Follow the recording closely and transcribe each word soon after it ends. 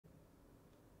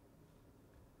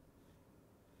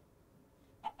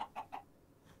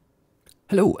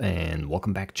Hello and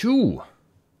welcome back to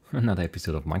another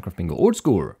episode of Minecraft Bingo Old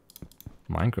School.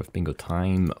 Minecraft Bingo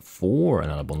time for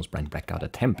another bonus brand Blackout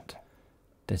attempt.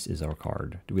 This is our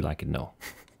card. Do we like it? No.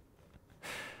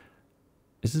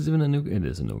 Is this even a new? It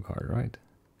is a new card, right?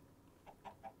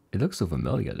 It looks so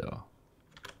familiar though.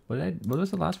 What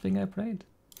was the last thing I played?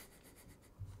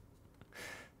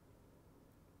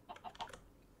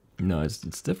 No, it's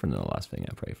different than the last thing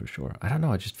I played for sure. I don't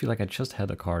know. I just feel like I just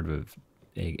had a card with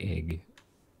egg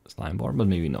slime bar, but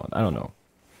maybe not. I don't know.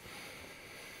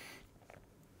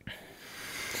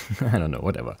 I don't know.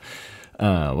 Whatever.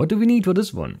 What do we need for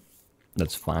this one?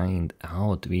 Let's find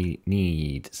out. We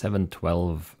need 7,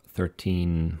 12,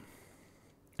 13,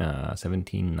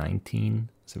 17, 19.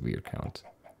 It's a weird count.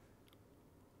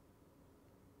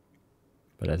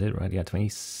 But that's it, right? Yeah,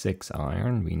 26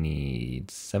 iron. We need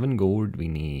 7 gold. We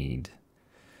need...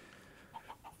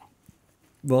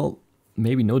 well,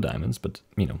 maybe no diamonds, but,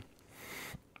 you know.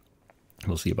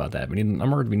 We'll see about that. We need an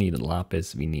emerald, we need a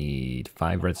lapis, we need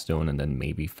 5 redstone, and then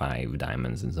maybe 5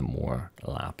 diamonds and some more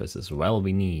lapis as well.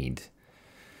 We need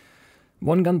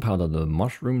 1 gunpowder, the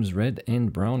mushrooms, red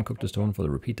and brown, cooked the stone for the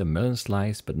repeater melon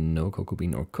slice, but no cocoa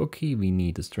bean or cookie. We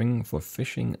need a string for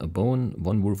fishing, a bone,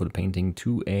 1 wool for the painting,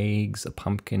 2 eggs, a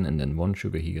pumpkin, and then 1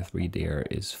 sugar here. 3 there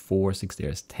is 4, 6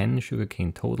 there is 10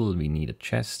 sugarcane total. We need a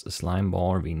chest, a slime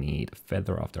bar, we need a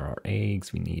feather after our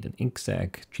eggs, we need an ink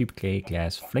sac, cheap clay,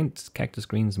 glass, flint, cactus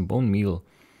greens, and bone meal.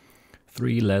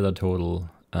 3 leather total.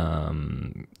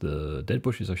 The dead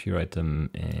bush is a shear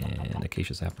item, and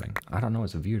acacia sapling. I don't know,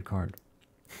 it's a weird card.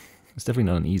 It's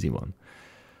definitely not an easy one.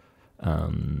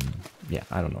 Yeah,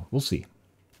 I don't know. We'll see.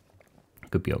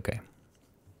 Could be okay.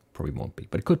 Probably won't be,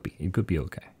 but it could be. It could be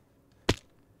okay.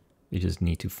 We just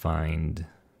need to find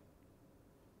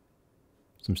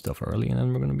some stuff early, and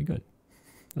then we're going to be good.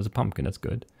 There's a pumpkin. That's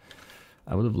good.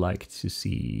 I would have liked to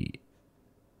see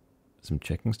some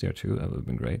chickens there too. That would have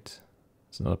been great.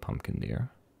 There's another pumpkin there.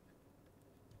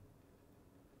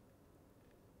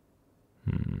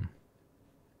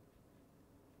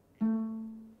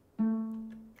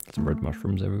 Some red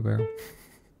mushrooms everywhere.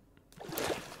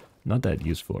 Not that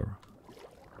useful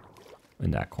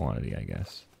in that quantity, I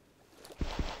guess.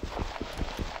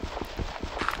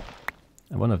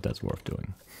 I wonder if that's worth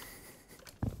doing.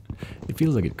 It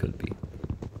feels like it could be.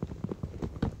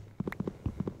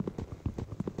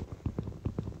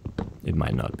 It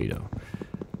might not be though.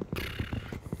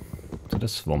 So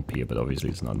there's swamp here, but obviously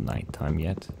it's not nighttime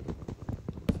yet.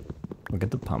 We'll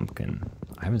get the pumpkin.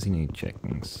 I haven't seen any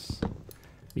chickens.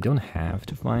 We don't have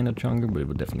to find a jungle, but it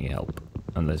would definitely help.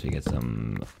 Unless we get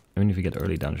some... I mean, if we get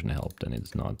early dungeon help, then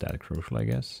it's not that crucial, I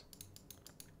guess.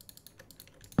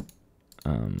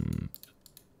 Well,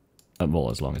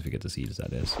 as long as we get the seeds,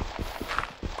 that is.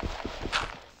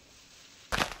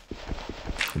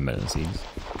 The melon seeds.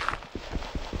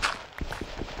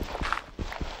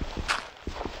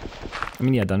 I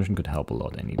mean, yeah, dungeon could help a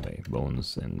lot anyway.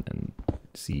 Bones and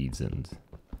seeds and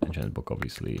enchanted book,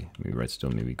 obviously. Maybe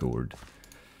redstone, maybe gold.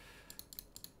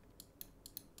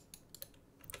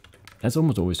 That's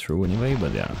almost always true anyway,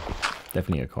 but yeah,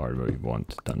 definitely a card where we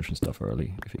want dungeon stuff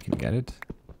early, if we can get it.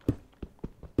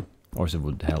 Also it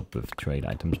would help with trade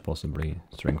items possibly,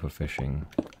 string for fishing,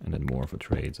 and then more for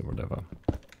trades or whatever.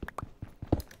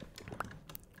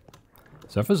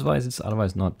 Surface-wise, it's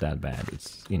otherwise not that bad.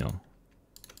 It's, you know,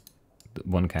 the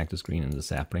 1 cactus green and the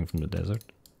sapling from the desert,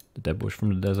 the dead bush from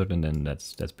the desert, and then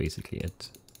that's basically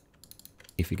it.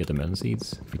 If you get the melon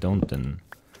seeds, if you don't, then,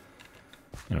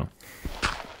 you know,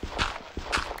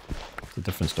 it's a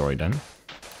different story then.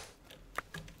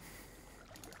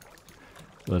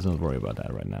 So let's not worry about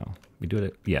that right now. We do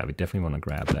it. Yeah, we definitely want to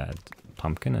grab that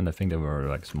pumpkin, and I think there were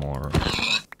like some more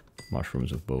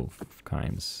mushrooms of both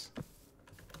kinds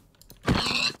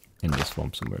in the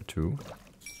swamp somewhere too.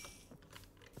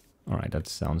 All right, that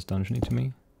sounds dungeony to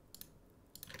me.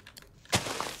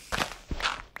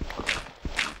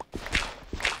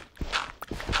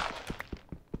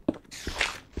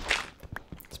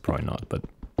 It's probably not, but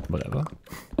whatever.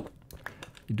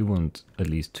 You do want at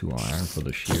least 2 iron for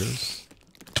the shears.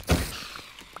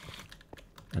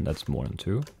 And that's more than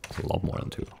 2. It's a lot more than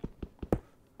 2.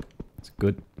 It's a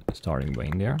good starting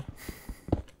vein there.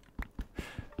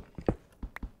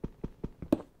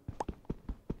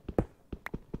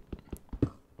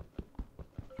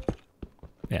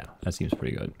 Yeah, that seems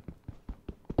pretty good.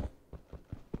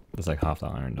 That's like half the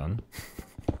iron done.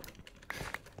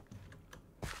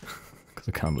 Because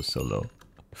the count was so low.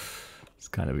 It's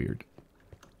kind of weird.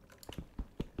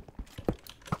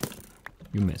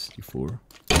 You missed, you fool.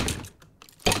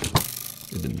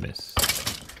 You didn't miss.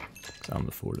 Because I'm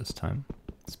the fool this time.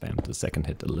 Spammed the second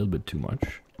hit a little bit too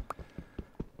much.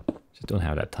 Don't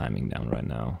have that timing down right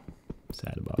now. I'm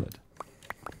sad about it.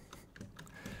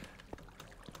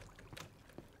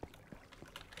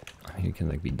 I mean, you can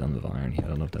like be done with iron here. I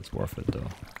don't know if that's worth it though.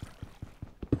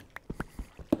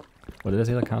 What did I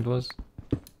say the count was?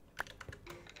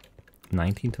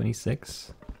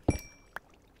 1926? I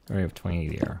already have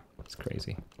 28 here. That's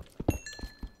crazy.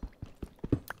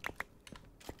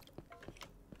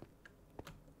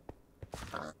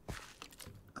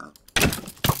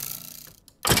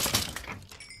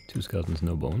 Two skeletons,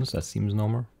 no bones. That seems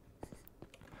normal.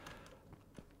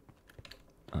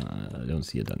 I don't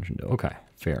see a dungeon though. Okay,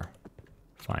 fair.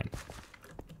 Fine.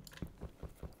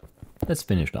 Let's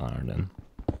finish the honor then.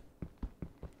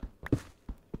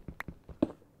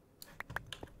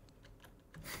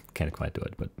 Can't quite do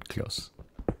it, but close.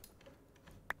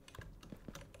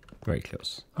 Very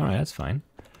close. Alright, that's fine.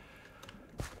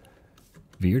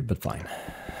 Weird, but fine.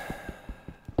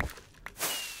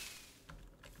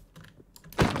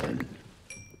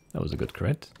 That was a good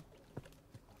crit.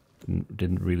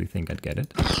 Didn't really think I'd get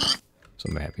it, so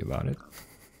I'm happy about it.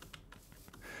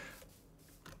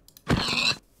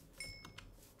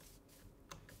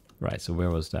 Right, so where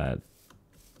was that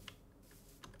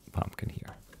pumpkin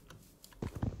here?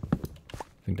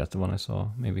 I think that's the one I saw,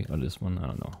 maybe, or this one, I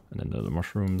don't know. And then the other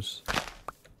mushrooms.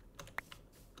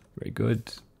 Very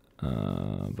good,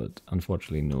 but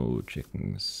unfortunately no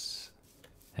chickens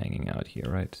hanging out here,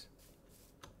 right?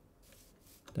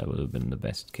 That would have been the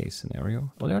best case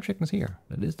scenario. Oh, there are chickens here.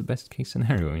 That is the best case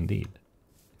scenario indeed.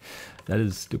 That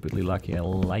is stupidly lucky. I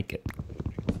like it.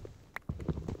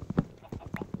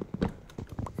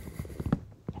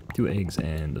 2 eggs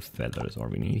and the feathers are all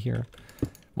we need here.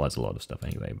 Well, it's a lot of stuff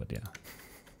anyway, but yeah.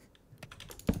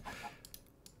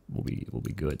 We'll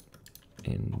be good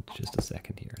in just a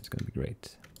second here. It's gonna be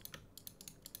great.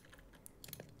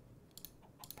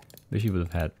 Wish you would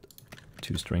have had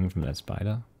 2 string from that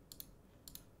spider.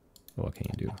 What can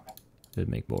you do? Did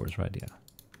make boars, right? Yeah.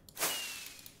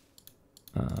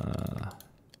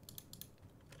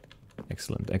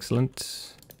 Excellent,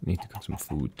 excellent. Need to cook some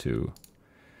food too.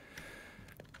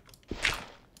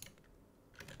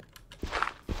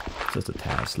 Just a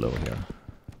tad slow here.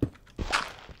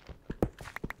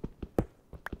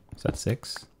 Is that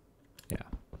 6? Yeah.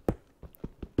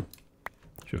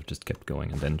 Should have just kept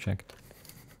going and then checked.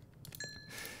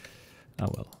 Oh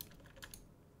well.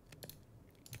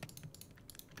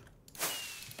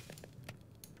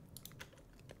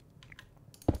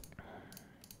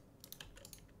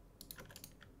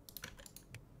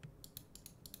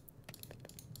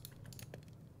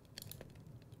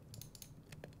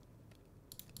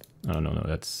 Oh, no,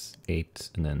 that's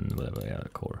 8, and then whatever, yeah, the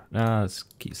core. Let's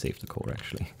save the core,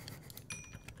 actually.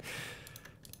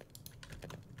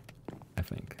 I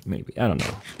think, maybe, I don't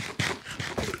know.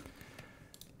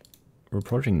 We're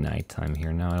approaching nighttime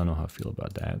here now, I don't know how I feel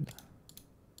about that.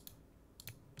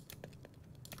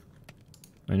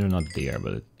 I mean, they're not there,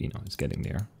 but, it's getting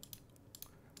there.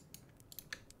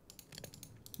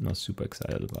 I'm not super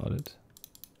excited about it.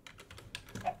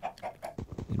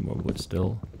 Need more wood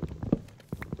still.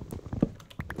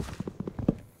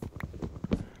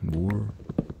 More.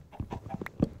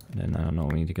 And then I don't know,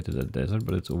 we need to get to the desert,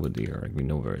 but it's over there. Like, we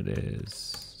know where it is,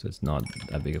 so it's not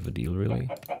that big of a deal, really.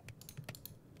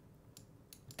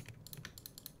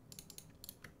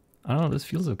 I don't know, this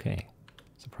feels okay,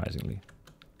 surprisingly.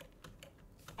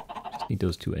 Just need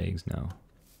those 2 eggs now.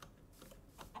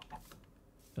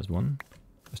 There's 1.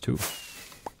 There's 2.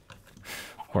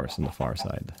 Of course, on the far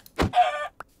side.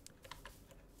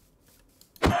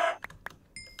 Is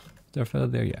there a feather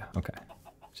there? Yeah, okay.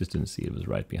 Just didn't see it was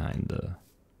right behind the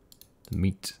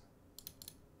meat.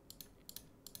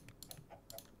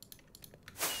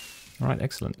 Alright,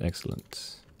 excellent,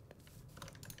 excellent.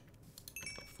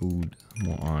 Food,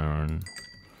 more iron.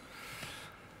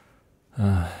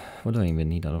 What do I even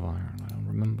need out of iron? I don't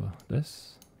remember.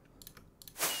 This?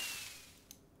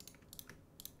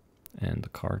 And the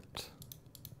cart.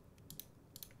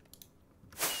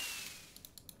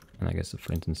 And I guess the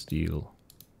flint and steel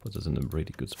puts us in a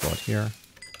pretty good spot here.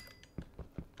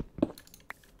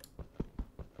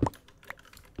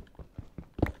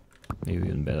 Maybe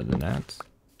even better than that.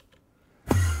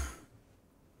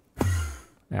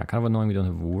 Yeah, kind of annoying we don't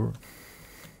have wool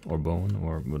or bone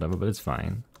or whatever, but it's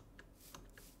fine.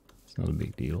 It's not a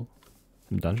big deal.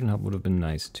 Some dungeon hub would have been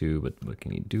nice too, but what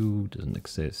can you do? Doesn't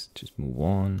exist. Just move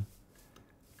on.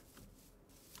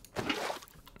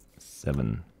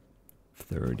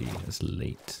 7:30. That's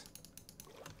late.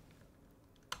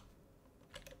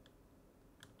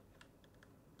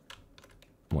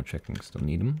 More checkings. Don't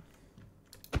need them.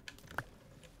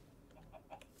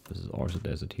 This is also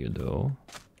desert here though.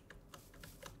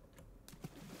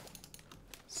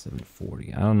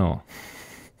 740. I don't know.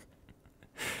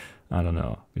 I don't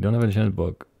know. We don't have an enchanted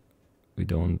book. We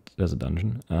don't. There's a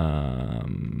dungeon.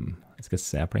 Let's get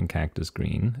sapling cactus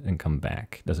green and come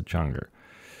back. There's a chunger.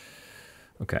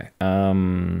 Okay.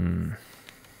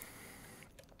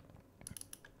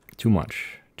 Too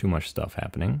much stuff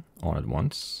happening all at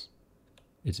once.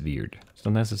 It's weird. It's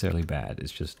not necessarily bad.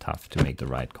 It's just tough to make the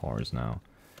right cores now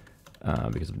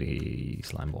because of the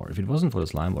slime board. If it wasn't for the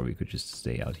slime board, we could just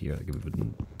stay out here. Like, we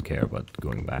wouldn't care about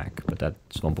going back. But that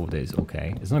swamp over there is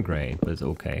okay. It's not great, but it's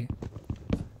okay.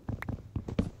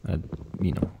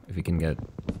 You know, if we can get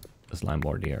a slime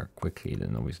board there quickly,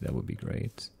 then obviously that would be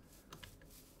great.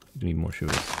 We need more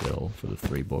sugar still for the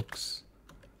 3 books.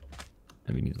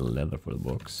 And we need the leather for the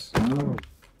books.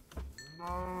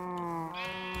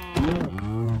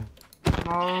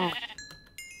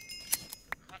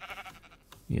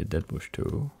 Need a dead bush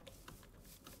too.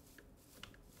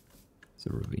 It's a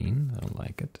ravine. I don't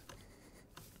like it.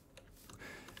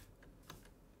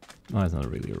 No, it's not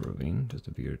really a ravine. Just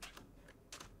a weird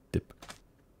dip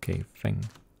cave thing.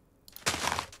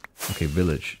 Okay,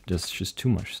 village. There's just too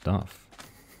much stuff.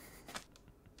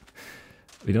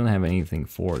 We don't have anything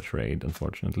for trade,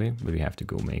 unfortunately, but we have to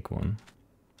go make one.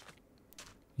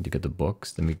 Need to get the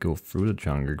books, then we go through the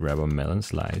jungle, grab a melon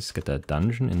slice, get that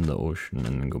dungeon in the ocean,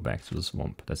 and then go back to the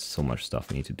swamp. That's so much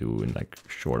stuff we need to do in like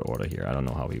short order here. I don't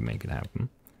know how we make it happen.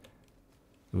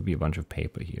 There will be a bunch of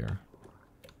paper here.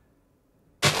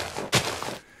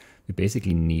 We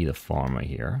basically need a farmer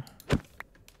here.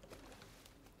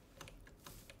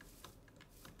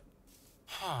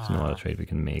 There's no other trade we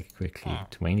can make quickly.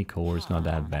 20 core is not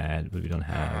that bad, but we don't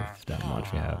have that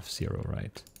much. We have 0,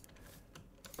 right?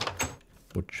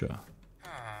 Butcher.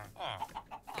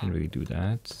 Can't really do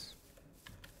that.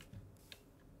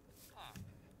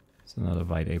 It's another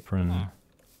white apron.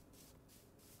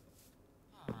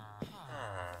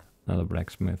 Another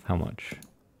blacksmith. How much?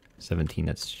 17,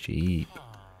 that's cheap.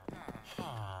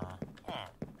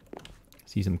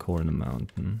 See some core in the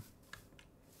mountain.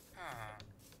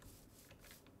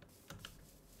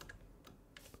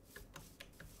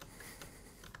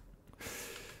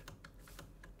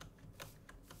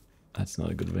 That's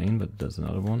not a good vein, but there's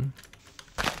another one.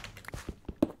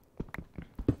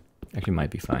 Actually might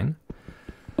be fine.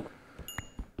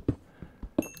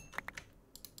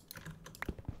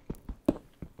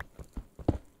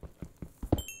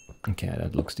 Okay,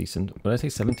 that looks decent. What did I say,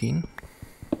 17?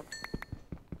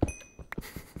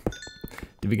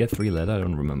 Did we get 3 leather? I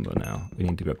don't remember now. We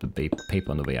need to grab the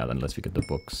paper on the way out unless we get the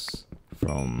books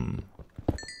from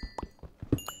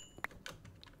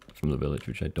the village,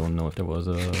 which I don't know if there was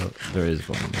a... There is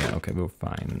one. Yeah, okay, we're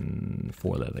fine.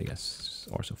 4 leather, I guess.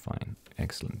 Also fine.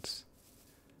 Excellent.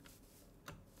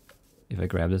 If I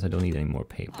grab this, I don't need any more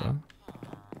paper.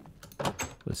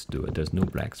 Let's do it. There's no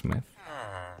blacksmith.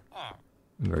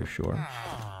 I'm very sure.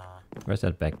 Where's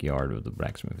that backyard with the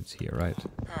blacksmith? It's here, right?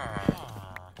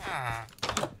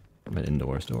 But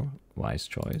indoors door. Wise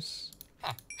choice.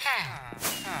 I'll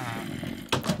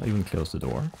even close the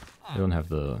door. I don't have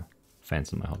the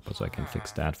fence in my hotbar, so I can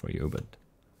fix that for you, but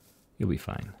you'll be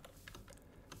fine.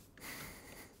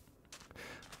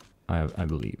 I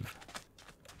believe.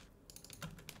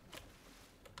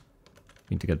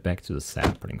 Need to get back to the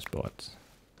sapling spot.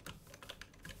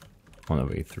 On our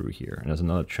way through here. And there's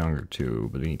another chunker too,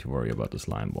 but we need to worry about the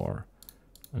slime bar.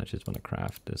 And I just want to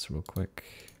craft this real quick.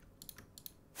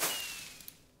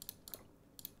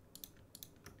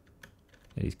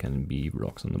 Yeah, these can be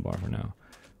rocks on the bar for now.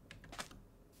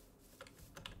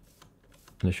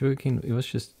 And the sugarcane, it was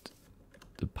just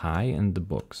the pie and the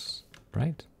books,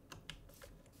 right?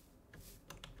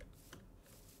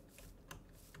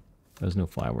 There's no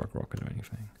firework rocket or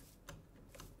anything.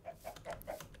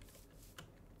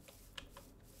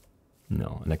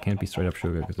 No, and that can't be straight up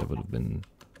sugar because that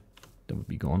would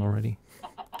be gone already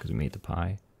because we made the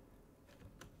pie.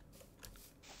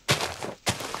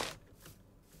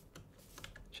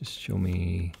 Just show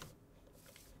me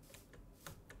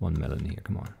 1 melon here,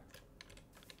 come on.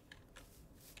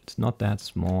 It's not that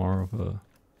small of a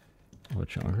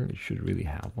chunker, it should really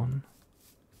have one.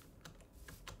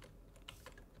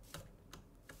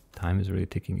 Time is really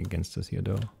ticking against us here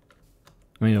though.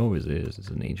 I mean, it always is, it's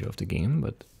the nature of the game,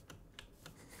 but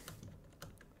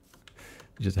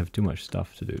we just have too much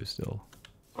stuff to do still.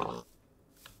 That's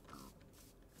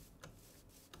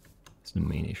the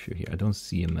main issue here. I don't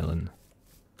see a melon.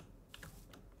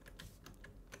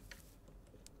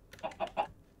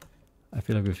 I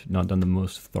feel like we've not done the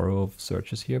most thorough of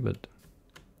searches here, but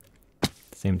at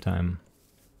the same time,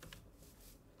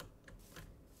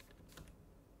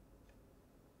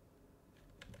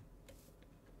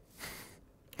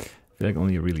 I feel like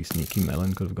only a really sneaky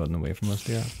melon could have gotten away from us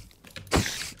there.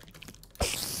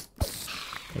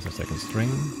 There's a second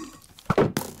string.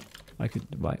 I could...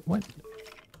 Why? What?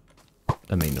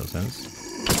 That made no sense.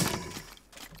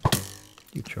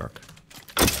 You jerk.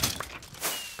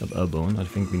 Got a bone. I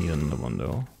think we need another one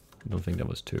though. I don't think that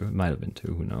was 2. It might have been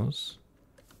 2. Who knows?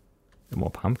 There are more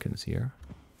pumpkins here.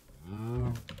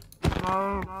 An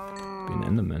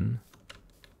enderman.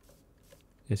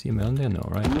 Is he a melon there? No,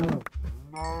 right? Like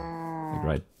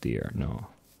right there. No.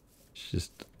 It's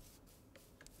just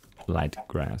light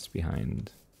grass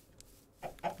behind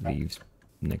leaves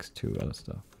next to other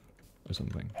stuff or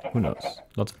something. Who knows?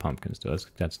 Lots of pumpkins though.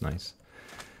 That's nice.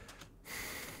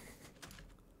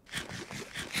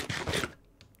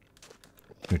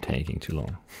 You're taking too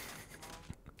long.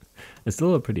 It's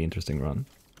still a pretty interesting run.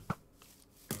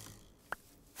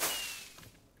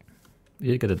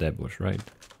 You did get a dead bush, right?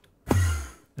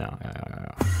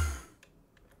 Yeah.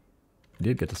 You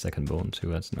did get the second bone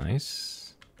too, that's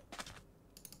nice.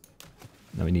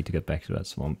 Now we need to get back to that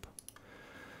swamp.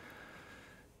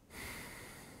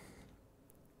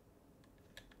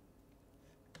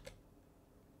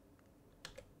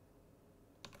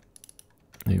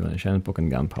 You want a Shannon book and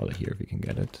gunpowder here if you can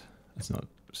get it. That's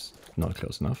not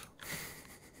close enough.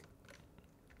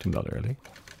 Jumped out early.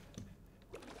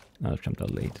 Now I've jumped out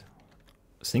late.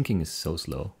 Sinking is so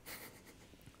slow.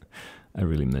 I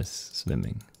really miss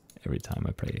swimming every time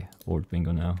I play Ord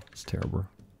Bingo now. It's terrible.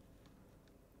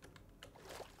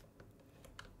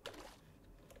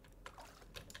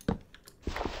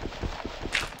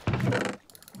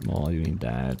 Oh, you need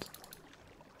that.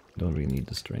 Don't really need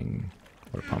the string.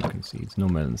 Or pumpkin seeds. No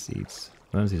melon seeds.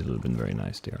 Melon seeds would have been very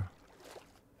nice there.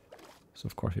 So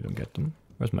of course you don't get them.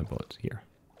 Where's my boat? Here.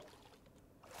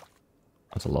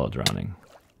 That's a lot of drowning.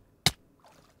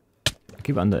 I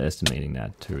keep underestimating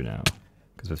that too now.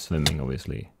 Because with swimming,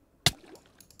 obviously,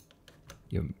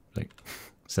 you're like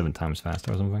 7 times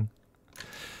faster or something.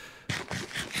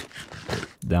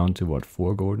 Down to what,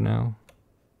 4 gold now?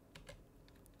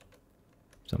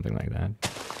 Something like that.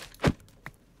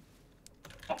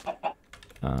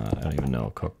 I don't even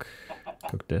know. Cook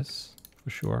this for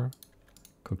sure.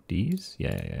 Cook these?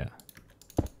 Yeah.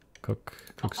 Cook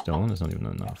stone is not even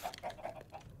enough.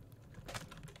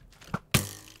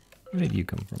 Where did you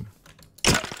come from?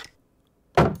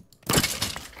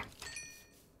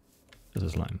 This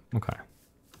is slime. Okay.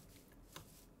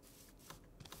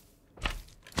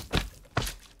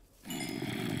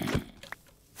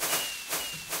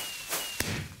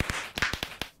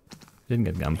 Didn't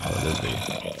get gunpowder, did we?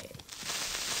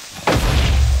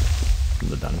 From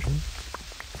the dungeon.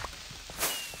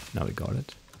 Now we got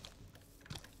it.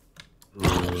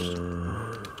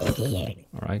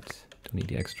 Alright, don't need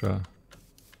the extra.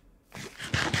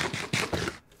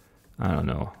 I don't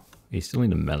know. We still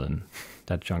need a melon.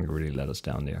 That chunk really let us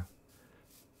down there.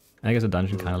 I guess the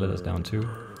dungeon kind of let us down too,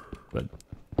 but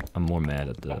I'm more mad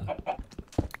at the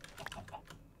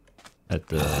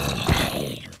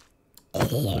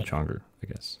chunker, I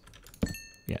guess.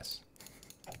 Yes.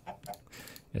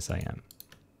 Yes, I am.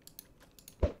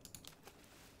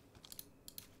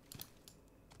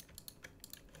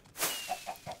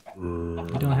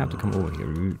 You don't have to come over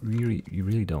here. You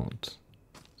really don't.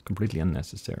 It's completely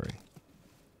unnecessary.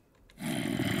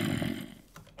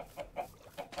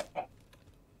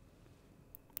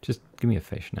 Just give me a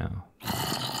fish now.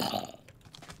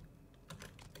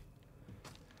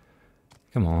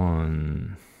 Come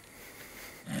on.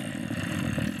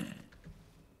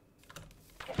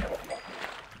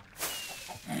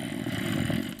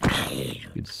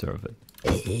 You deserve it.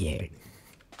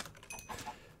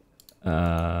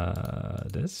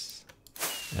 This?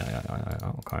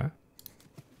 Yeah, okay.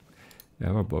 We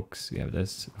have our books, we have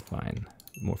this, fine.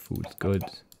 More food, good.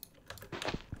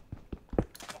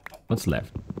 What's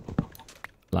left?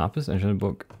 Lapis, ancient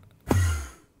book.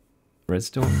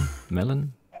 Redstone,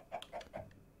 melon.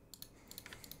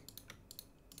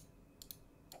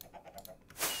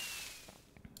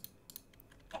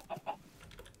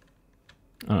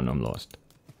 I don't know, I'm lost.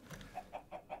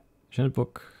 Ancient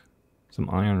book. Some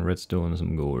iron, redstone,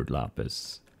 some gold,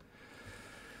 lapis.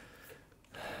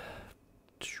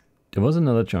 There was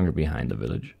another chunker behind the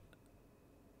village.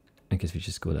 I guess we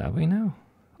just go that way now?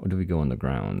 Or do we go on the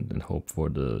ground and hope for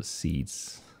the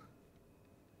seeds?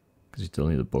 Because you still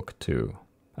need a book too.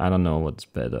 I don't know what's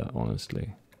better,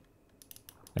 honestly.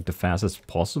 Like the fastest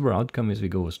possible outcome is we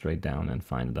go straight down and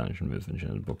find a dungeon with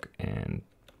enchanted book and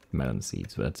melon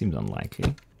seeds. But that seems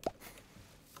unlikely.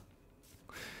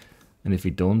 And if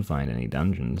we don't find any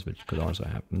dungeons, which could also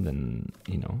happen, then,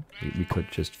 you know, we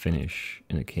could just finish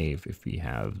in a cave if we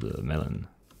have the melon.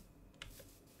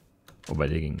 Or by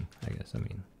digging, I guess, I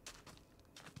mean.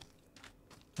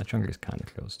 That chunker is kind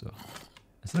of close though.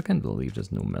 I still can't believe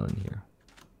there's no melon here.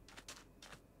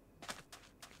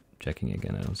 Checking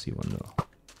again, I don't see one though.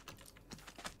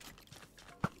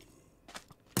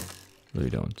 Really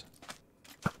don't.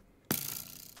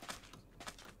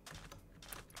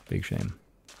 Big shame.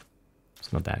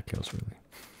 It's not that close really.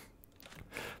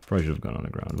 Probably should have gone on the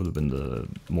ground. Would have been the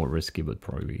more risky, but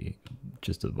probably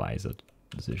just a wiser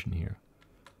decision here.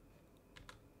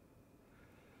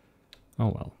 Oh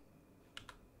well.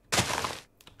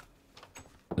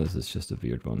 This is just a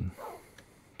weird one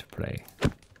to play.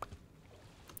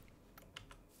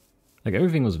 Like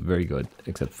everything was very good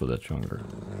except for that chunker.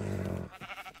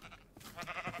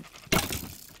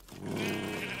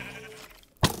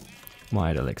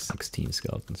 Why are there like 16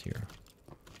 skeletons here?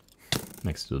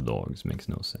 Next to the dogs, makes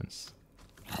no sense.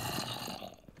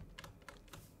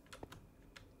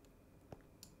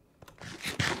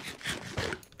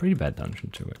 Pretty bad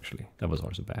dungeon too, actually. That was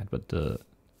also bad, but the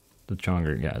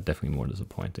chunker, yeah, definitely more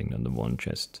disappointing than the one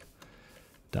chest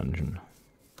dungeon.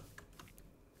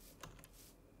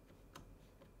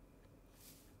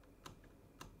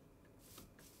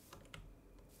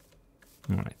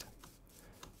 Alright.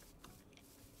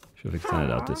 Should have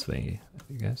extended out this way,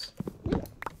 I guess.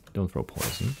 Don't throw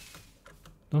poison.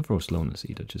 Don't throw slowness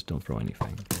either, just don't throw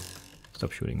anything.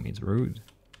 Stop shooting me, it's rude.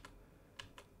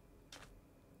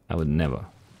 I would never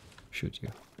shoot you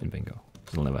in bingo,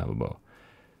 because I'll never have a bow.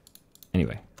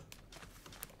 Anyway.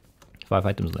 5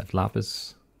 items left.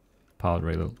 Lapis, powered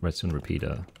rail, redstone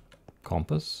repeater,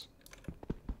 compass.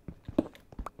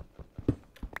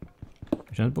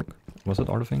 Enchantment book? Was it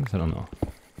Art of Things? I don't know.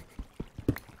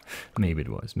 Maybe it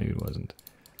was, maybe it wasn't.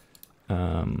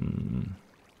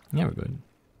 Yeah, we're good.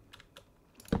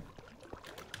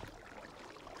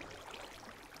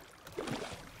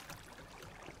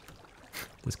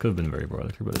 This could have been very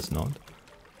vertical, but it's not.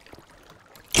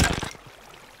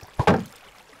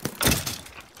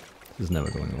 This is never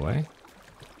going away.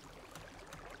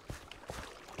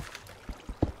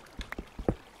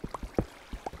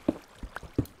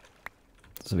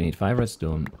 So we need 5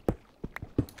 redstone,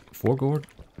 4 gold,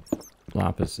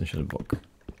 lapis, and shell book.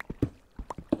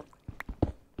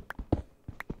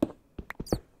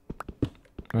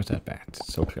 Where's that bat?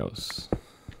 So close.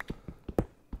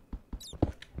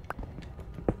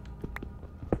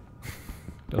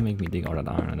 Don't make me dig all that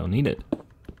iron, I don't need it.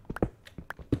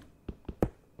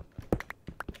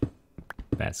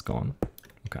 Bat's gone.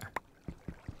 Okay.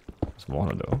 There's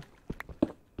water though.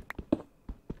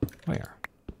 Where?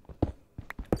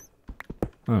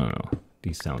 I don't know.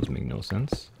 These sounds make no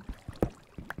sense.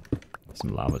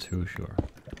 Some lava too, sure.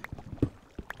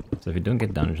 So if we don't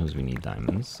get dungeons, we need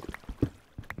diamonds.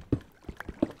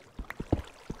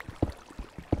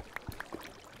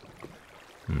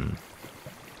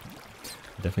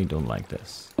 I definitely don't like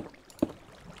this.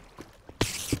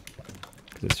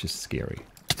 Because it's just scary.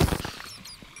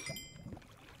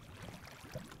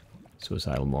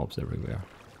 Suicidal mobs everywhere.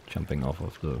 Jumping off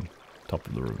of the top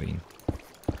of the ravine.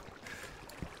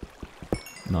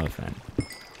 Not a fan.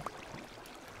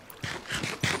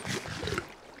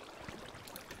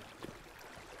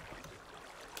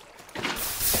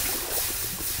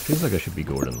 Feels like I should be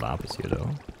golden lapis here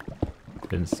though.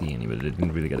 Didn't see any, but I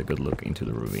didn't really get a good look into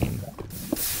the ravine.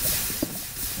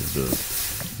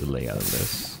 The layout of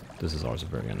this. This is also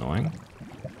very annoying.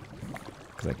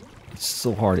 Cause like, it's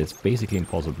so hard, it's basically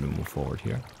impossible to move forward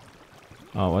here.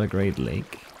 Oh, what a great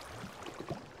lake.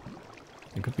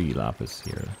 There could be lapis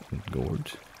here, and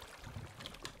gold.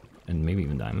 And maybe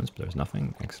even diamonds, but there's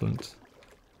nothing. Excellent.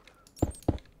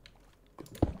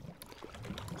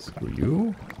 Screw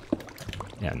you.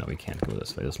 Yeah, no, we can't go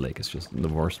this way. This lake is just the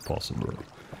worst possible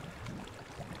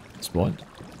spot.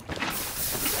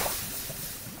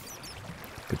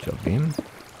 Good job, game.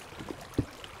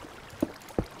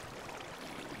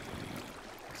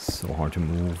 So hard to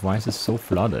move. Why is this so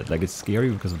flooded? Like, it's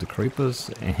scary because of the creepers,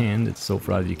 and it's so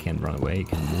flooded you can't run away, you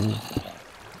can't move.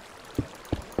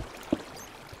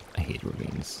 I hate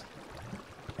ravines.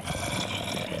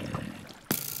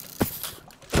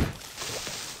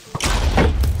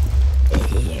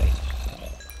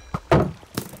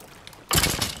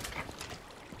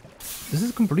 This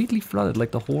is completely flooded,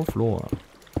 like the whole floor.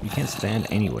 You can't stand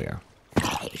anywhere.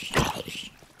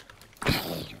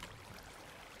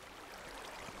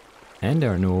 And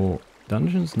there are no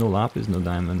dungeons, no lapis, no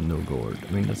diamond, no gold.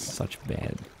 I mean, that's such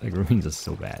bad. Like, ravines are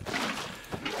so bad.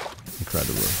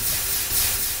 Incredible.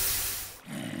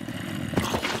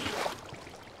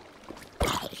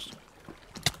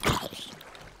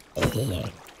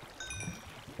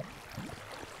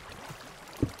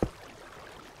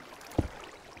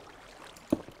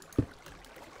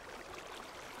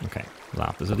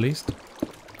 this at least.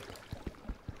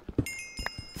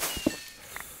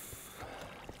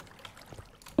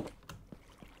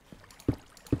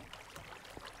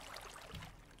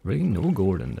 Really no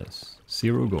gold in this.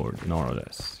 0 gold in all of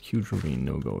this. Huge ravine,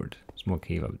 no gold. Small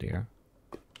cave up there.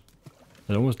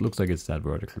 It almost looks like it's that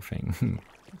vertical thing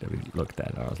that we looked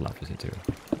at. I was lapis here too.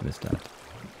 Missed that.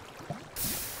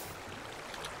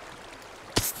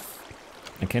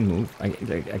 I can't move. I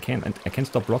can't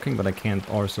stop blocking, but I can't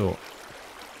also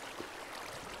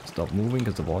stop moving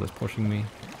because the wall is pushing me.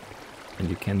 And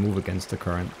you can't move against the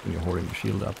current when you're holding the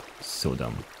shield up. So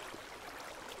dumb.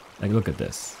 Like, look at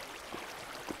this.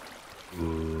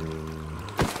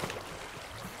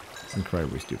 It's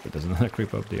incredibly stupid. There's another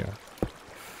creep up there.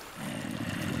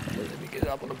 Let me get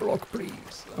up on the block,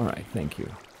 please. Alright, thank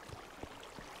you.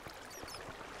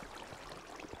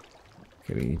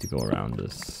 Okay, we need to go around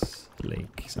this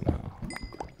lake somehow.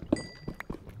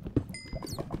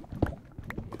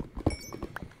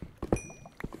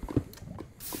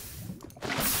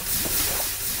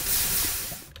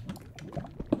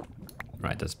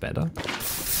 Right, that's better.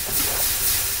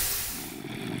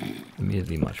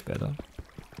 Immediately much better.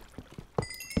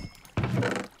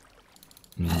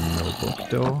 No book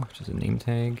though, just a name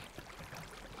tag.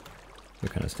 You're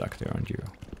kind of stuck there, aren't you?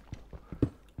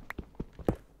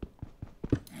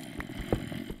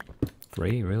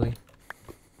 3, really?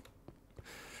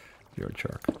 You're a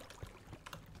jerk.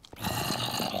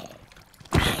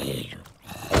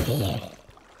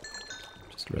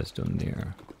 Just redstone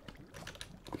there.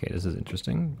 Okay, this is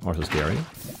interesting. Also scary.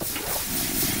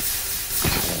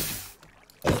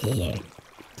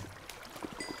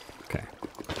 Okay.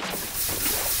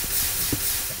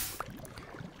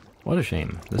 What a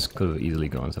shame. This could have easily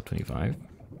gone sub 25.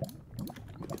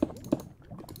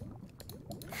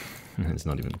 It's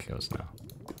not even close now.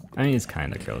 I mean, it's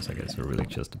kind of close, I guess. We're really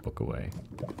just a book away.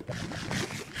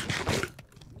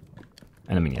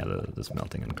 And I mean, yeah, the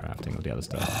smelting and crafting of the other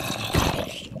stuff.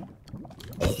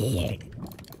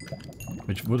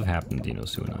 Which would have happened, you know,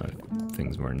 sooner if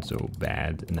things weren't so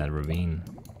bad in that ravine.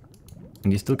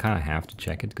 And you still kind of have to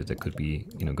check it, because there could be,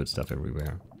 you know, good stuff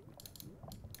everywhere.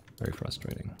 Very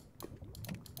frustrating.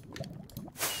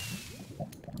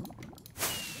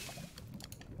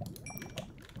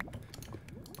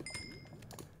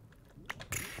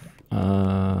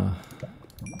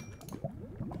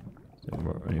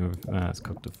 Let's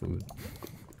cook the food.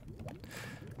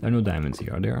 There are no diamonds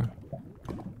here, are there?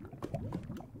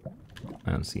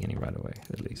 I don't see any right away,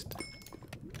 at least.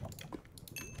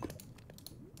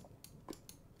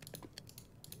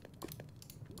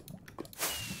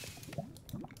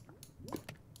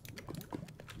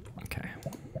 Okay.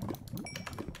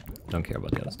 Don't care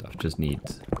about the other stuff. Just need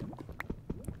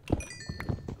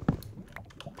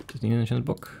an enchanted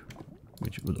book,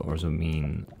 which would also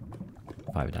mean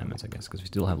 5 diamonds, I guess, because we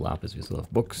still have lapis, we still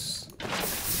have books.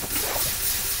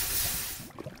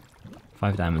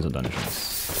 5 diamonds on dungeons.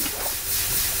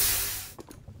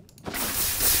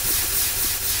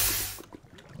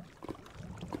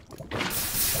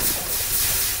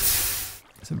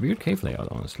 It's a weird cave layout,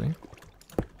 honestly.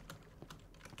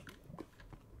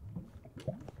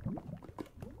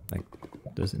 Like,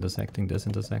 this intersecting,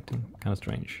 kind of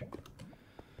strange.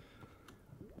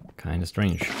 Kind of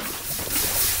strange.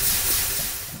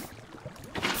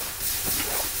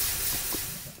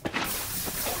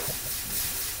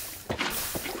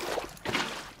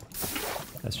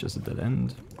 That's just a dead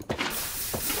end.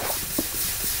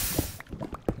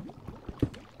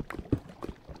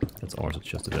 That's also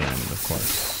just a dead end, of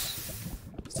course.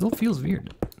 Still feels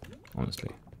weird, honestly.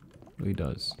 It really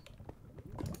does.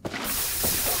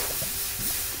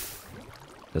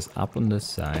 There's up on this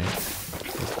side,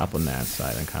 there's up on that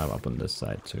side, and kind of up on this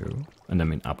side too. And I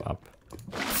mean up.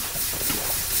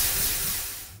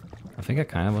 I think I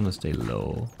kind of want to stay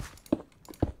low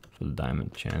for the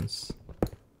diamond chance.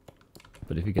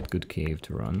 But if you get good cave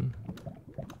to run,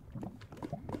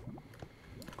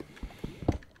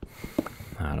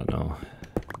 I don't know.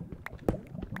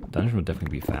 Dungeon would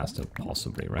definitely be faster,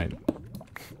 possibly, right?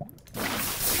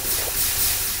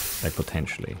 Like,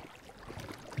 potentially.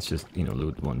 It's just, you know,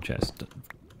 loot 1 chest,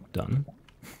 done.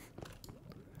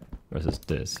 Versus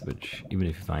this, which, even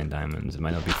if you find diamonds, it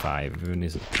might not be 5. Even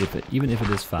if it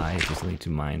is 5, you still need to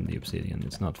mine the obsidian.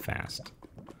 It's not fast.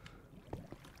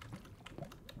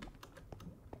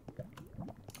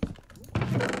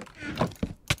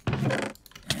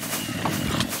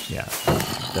 Yeah,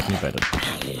 definitely better.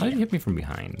 How did you hit me from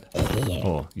behind?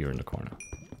 Oh, you're in the corner.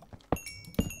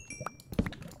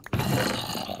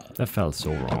 That felt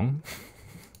so wrong.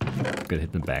 Could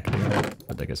hit me back there,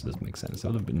 but I guess it doesn't make sense.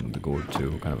 That would have been the gold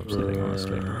too, kind of upsetting,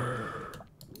 honestly.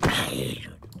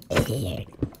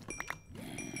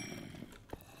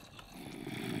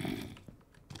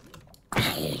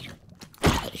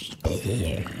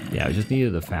 Yeah, I just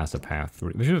needed a faster path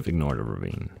through. We should have ignored the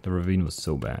ravine. The ravine was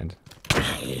so bad.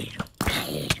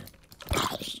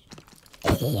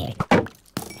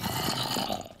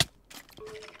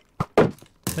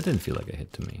 That didn't feel like a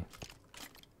hit to me.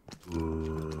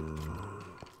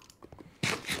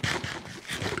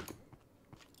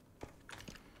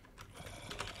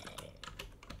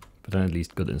 But then at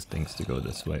least good instincts to go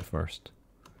this way first.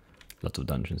 Lots of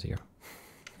dungeons here.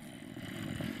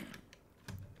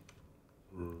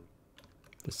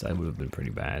 This side would have been pretty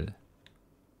bad.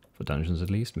 For dungeons at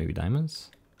least, maybe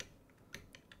diamonds?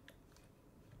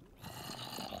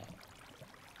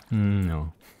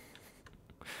 No.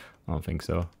 I don't think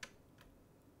so.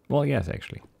 Well, yes,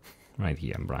 actually. Right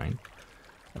here, I'm blind.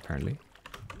 Apparently.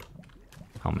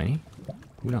 How many?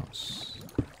 Who knows?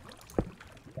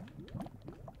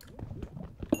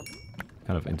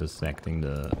 Kind of intersecting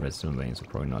the redstone veins are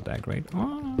probably not that great.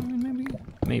 Oh, maybe.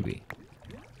 Maybe.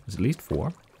 There's at least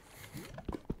 4.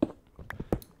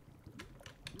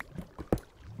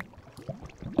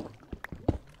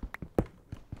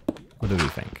 What do we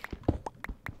think?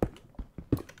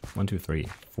 1, 2, 3,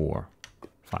 4,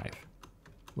 5.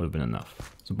 Would have been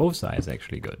enough. So both sides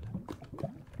actually good.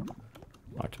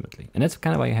 Ultimately. And that's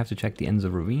kind of why you have to check the ends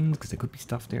of ravines, because there could be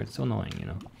stuff there. It's so annoying, you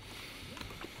know.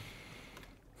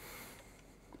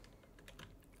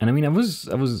 And I mean, I was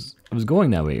going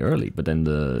that way early, but then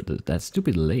that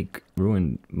stupid lake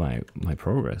ruined my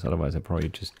progress. Otherwise, I'd probably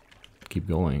just keep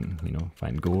going, you know,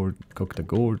 find gold, cook the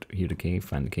gold, hear the cave,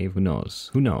 find the cave. Who knows?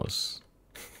 Who knows?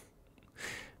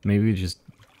 Maybe we just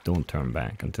don't turn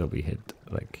back until we hit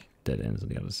like dead ends on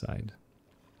the other side.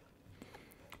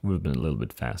 Would have been a little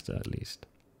bit faster at least.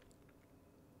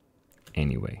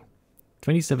 Anyway,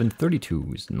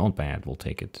 2732 is not bad. We'll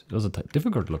take it. It was a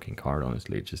difficult looking card,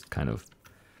 honestly. It just kind of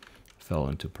fell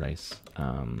into place.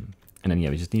 And then yeah,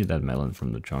 we just needed that melon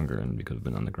from the jungle, and we could have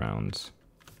been on the ground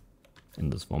in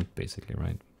the swamp, basically,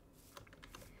 right?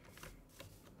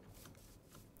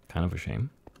 Kind of a shame.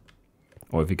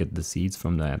 Or if we get the seeds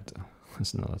from that,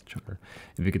 that's another jungle.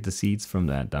 If we get the seeds from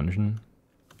that dungeon,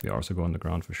 we also go on the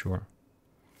ground for sure.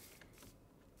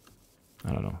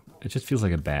 I don't know. It just feels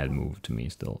like a bad move to me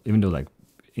still, even though like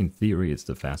in theory it's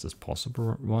the fastest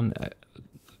possible one.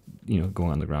 You know,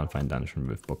 going on the ground, find dungeon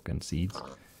with book and seeds.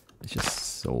 It's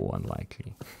just so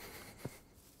unlikely.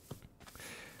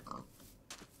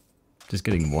 Just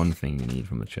getting one thing you need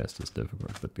from a chest is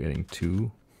difficult, but getting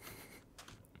 2,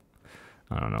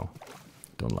 I don't know.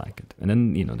 Don't like it. And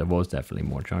then, you know, there was definitely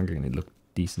more chunking and it looked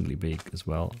decently big as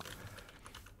well.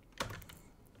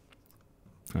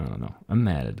 I don't know. I'm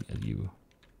mad at you,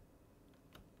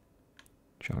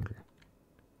 chunker.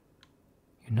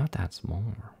 You're not that small.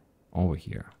 Over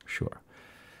here, sure.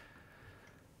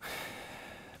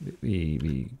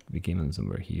 We came in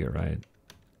somewhere here, right?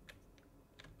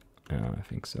 I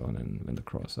think so. And then went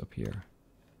across up here.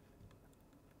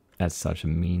 That's such a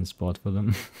mean spot for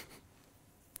them.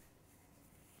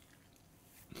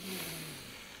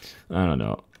 I don't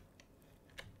know.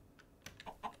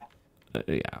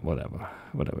 Yeah,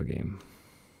 whatever game.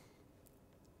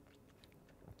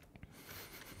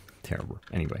 Terrible.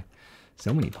 Anyway,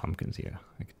 so many pumpkins here,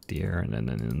 like deer, and then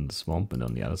in the swamp, and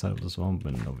on the other side of the swamp,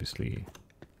 and obviously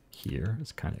here.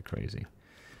 It's kind of crazy,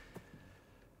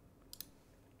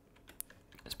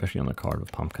 especially on a card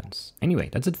with pumpkins. Anyway,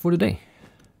 that's it for today.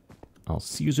 I'll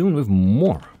see you soon with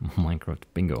more Minecraft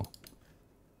Bingo.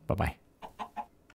 Bye bye.